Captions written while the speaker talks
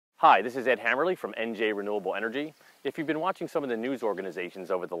Hi, this is Ed Hammerly from NJ Renewable Energy. If you've been watching some of the news organizations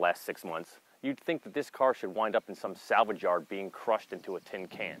over the last 6 months, you'd think that this car should wind up in some salvage yard being crushed into a tin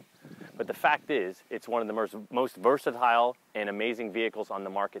can. But the fact is, it's one of the most versatile and amazing vehicles on the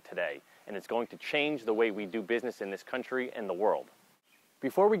market today, and it's going to change the way we do business in this country and the world.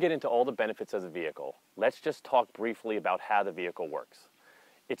 Before we get into all the benefits of the vehicle, let's just talk briefly about how the vehicle works.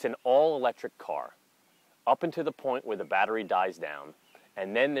 It's an all-electric car, up until the point where the battery dies down.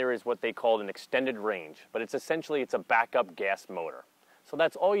 And then there is what they call an extended range, but it's a backup gas motor. So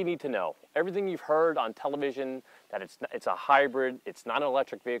that's all you need to know. Everything you've heard on television, that it's a hybrid, it's not an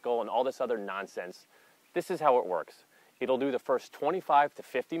electric vehicle, and all this other nonsense, this is how it works. It'll do the first 25 to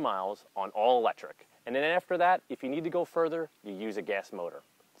 50 miles on all electric. And then after that, if you need to go further, you use a gas motor.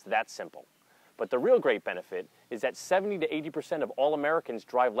 It's that simple. But the real great benefit is that 70 to 80% of all Americans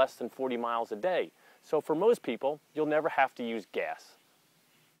drive less than 40 miles a day. So for most people, you'll never have to use gas.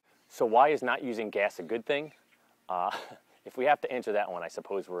 So why is not using gas a good thing? If we have to answer that one, I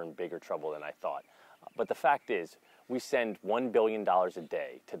suppose we're in bigger trouble than I thought. But the fact is, we send $1 billion a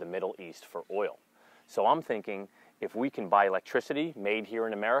day to the Middle East for oil. So I'm thinking, if we can buy electricity made here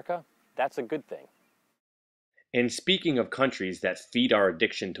in America, that's a good thing. And speaking of countries that feed our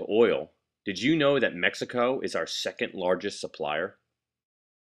addiction to oil, did you know that Mexico is our second largest supplier?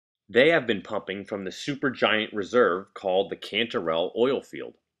 They have been pumping from the supergiant reserve called the Cantarell oil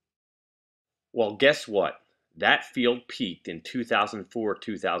field. Well, guess what? That field peaked in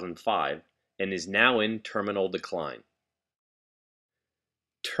 2004-2005 and is now in terminal decline.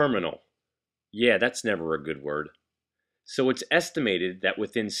 Terminal. Yeah, that's never a good word. So it's estimated that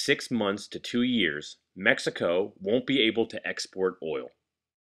within 6 months to 2 years, Mexico won't be able to export oil.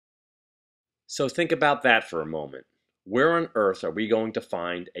 So think about that for a moment. Where on earth are we going to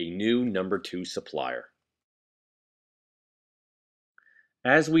find a new number 2 supplier?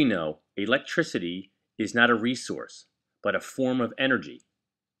 As we know, electricity is not a resource, but a form of energy.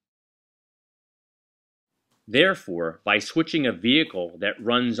 Therefore, by switching a vehicle that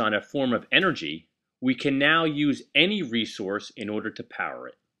runs on a form of energy, we can now use any resource in order to power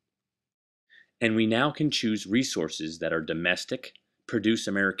it. And we now can choose resources that are domestic, produce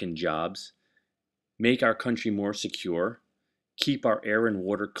American jobs, make our country more secure, keep our air and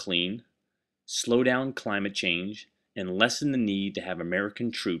water clean, slow down climate change, and lessen the need to have American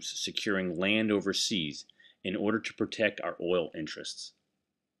troops securing land overseas in order to protect our oil interests.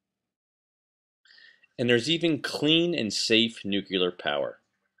 And there's even clean and safe nuclear power.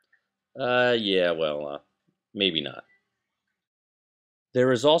 Maybe not.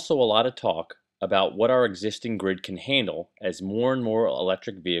 There is also a lot of talk about what our existing grid can handle as more and more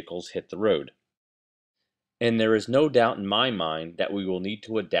electric vehicles hit the road. And there is no doubt in my mind that we will need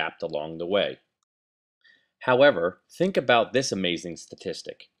to adapt along the way. However, think about this amazing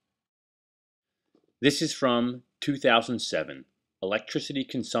statistic. This is from 2007, electricity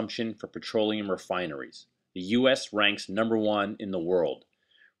consumption for petroleum refineries. The U.S. ranks number 1 in the world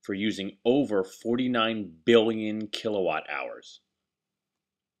for using over 49 billion kilowatt hours.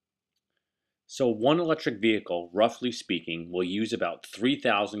 So one electric vehicle, roughly speaking, will use about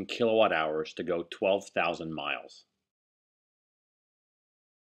 3,000 kilowatt hours to go 12,000 miles.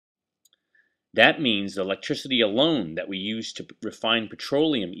 That means the electricity alone that we use to refine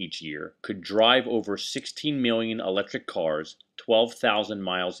petroleum each year could drive over 16 million electric cars 12,000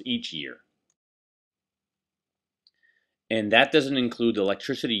 miles each year. And that doesn't include the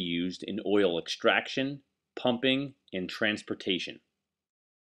electricity used in oil extraction, pumping, and transportation.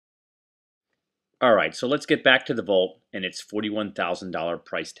 Alright, so let's get back to the Volt and its $41,000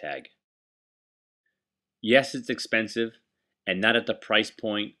 price tag. Yes, it's expensive, and not at the price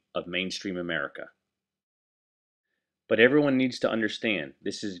point of mainstream America. But everyone needs to understand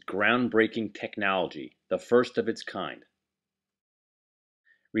this is groundbreaking technology, the first of its kind.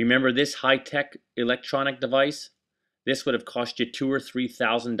 Remember this high-tech electronic device? This would have cost you $2,000 or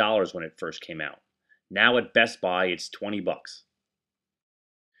 $3,000 when it first came out. Now at Best Buy it's $20.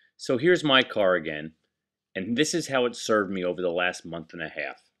 So here's my car again, and this is how it served me over the last month and a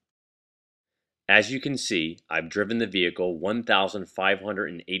half. As you can see, I've driven the vehicle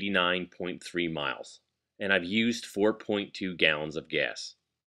 1,589.3 miles, and I've used 4.2 gallons of gas.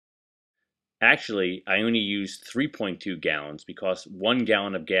 Actually, I only used 3.2 gallons because 1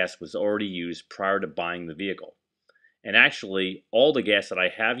 gallon of gas was already used prior to buying the vehicle. And actually, all the gas that I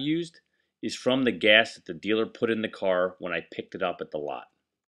have used is from the gas that the dealer put in the car when I picked it up at the lot.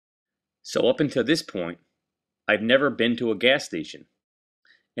 So up until this point, I've never been to a gas station.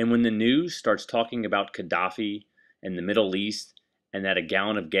 And when the news starts talking about Gaddafi and the Middle East and that a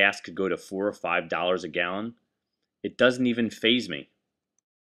gallon of gas could go to $4 or $5 a gallon, it doesn't even faze me.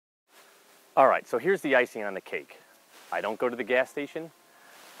 Alright, so here's the icing on the cake. I don't go to the gas station.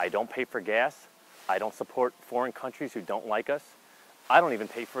 I don't pay for gas. I don't support foreign countries who don't like us. I don't even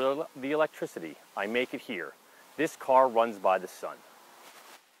pay for the electricity. I make it here. This car runs by the sun.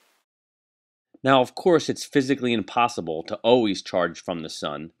 Now, of course, it's physically impossible to always charge from the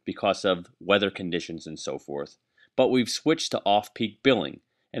sun because of weather conditions and so forth, but we've switched to off-peak billing,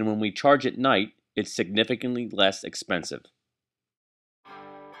 and when we charge at night, it's significantly less expensive.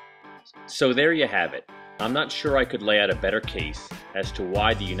 So there you have it. I'm not sure I could lay out a better case as to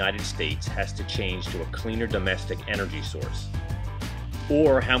why the United States has to change to a cleaner domestic energy source,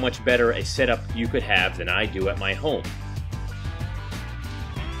 or how much better a setup you could have than I do at my home.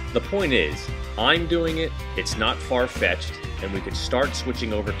 The point is, I'm doing it, it's not far-fetched, and we could start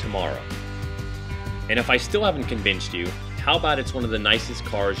switching over tomorrow. And if I still haven't convinced you, how about it's one of the nicest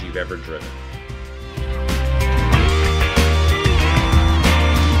cars you've ever driven?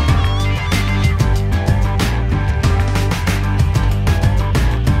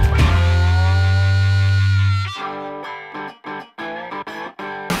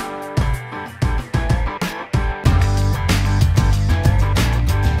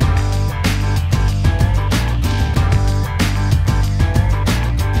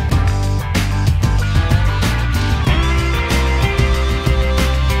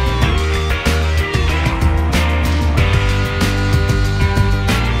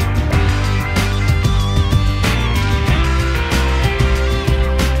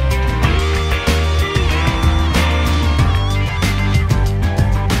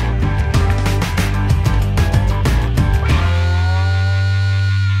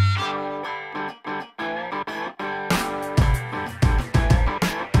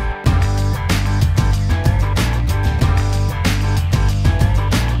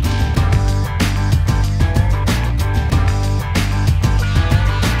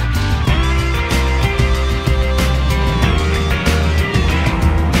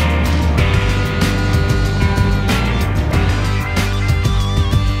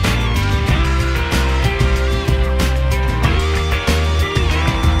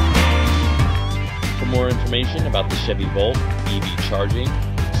 Information about the Chevy Volt, EV charging,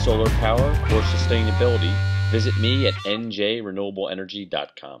 solar power, or sustainability, visit me at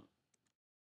njrenewableenergy.com.